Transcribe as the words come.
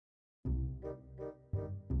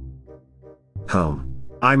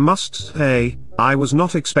I must say, I was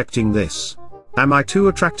not expecting this. Am I too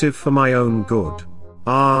attractive for my own good?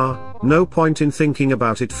 No point in thinking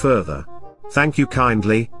about it further. Thank you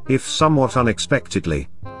kindly, if somewhat unexpectedly.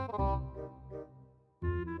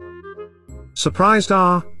 Surprised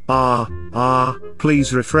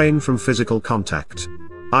please refrain from physical contact.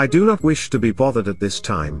 I do not wish to be bothered at this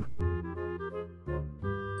time.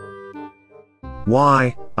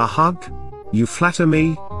 Why, a hug? You flatter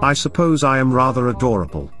me, I suppose I am rather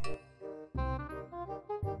adorable.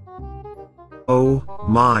 Oh,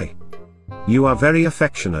 my. You are very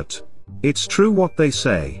affectionate. It's true what they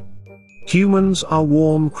say. Humans are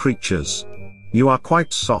warm creatures. You are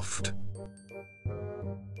quite soft.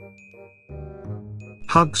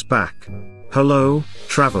 Hugs back. Hello,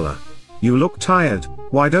 traveler. You look tired,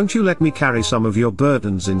 why don't you let me carry some of your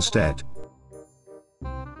burdens instead?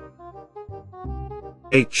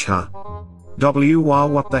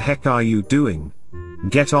 What the heck are you doing?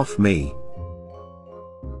 Get off me.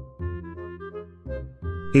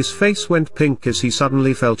 His face went pink as he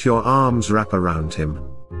suddenly felt your arms wrap around him.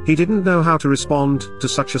 He didn't know how to respond to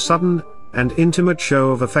such a sudden and intimate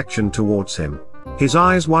show of affection towards him. His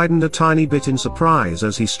eyes widened a tiny bit in surprise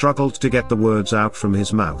as he struggled to get the words out from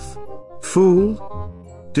his mouth.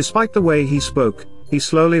 Fool? Despite the way he spoke, he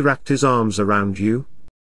slowly wrapped his arms around you.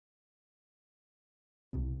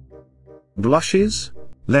 Blushes?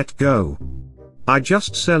 Let go. I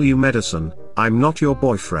just sell you medicine, I'm not your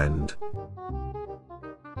boyfriend.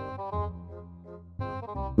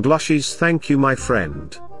 Blushes, thank you my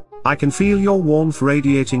friend. I can feel your warmth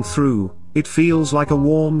radiating through, it feels like a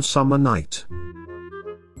warm summer night.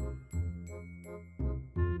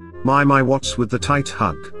 My what's with the tight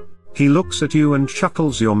hug? He looks at you and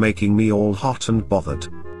chuckles, you're making me all hot and bothered.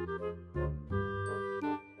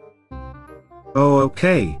 Oh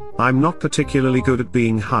okay, I'm not particularly good at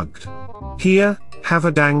being hugged. Here, have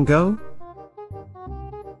a dango?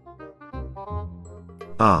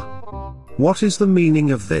 What is the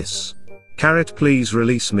meaning of this? Carrot, please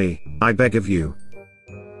release me, I beg of you.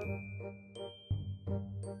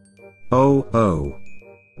 Oh.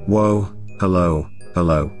 Whoa,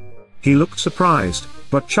 hello. He looked surprised,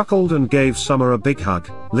 but chuckled and gave Summer a big hug,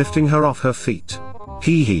 lifting her off her feet.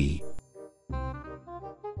 Hee.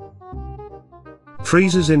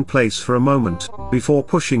 Freezes in place for a moment, before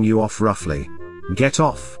pushing you off roughly. Get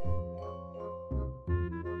off.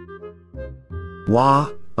 Wah,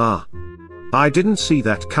 I didn't see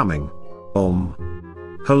that coming.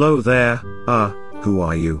 Hello there, who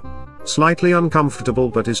are you? Slightly uncomfortable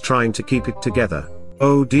but is trying to keep it together.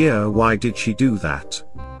 Oh dear, why did she do that?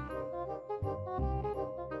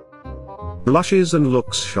 Blushes and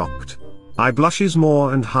looks shocked. I blushes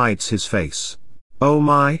more and hides his face. Oh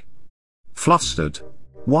my. Flustered.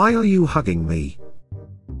 Why are you hugging me?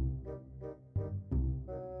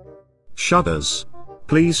 Shudders.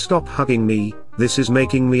 Please stop hugging me, this is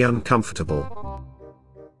making me uncomfortable.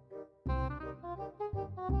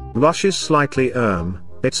 Blushes slightly.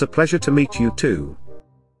 It's a pleasure to meet you too.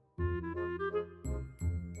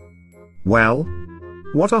 Well?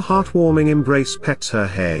 What a heartwarming embrace. Pets her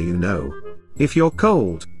hair, you know. If you're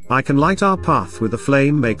cold, I can light our path with a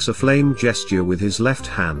flame. Makes a flame gesture with his left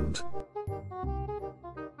hand.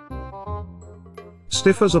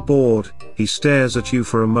 Stiff as a board, he stares at you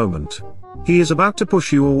for a moment. He is about to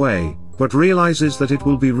push you away, but realizes that it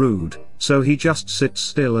will be rude, so he just sits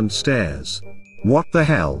still and stares. What the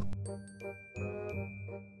hell?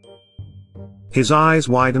 His eyes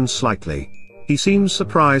widen slightly. He seems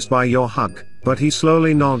surprised by your hug, but he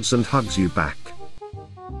slowly nods and hugs you back.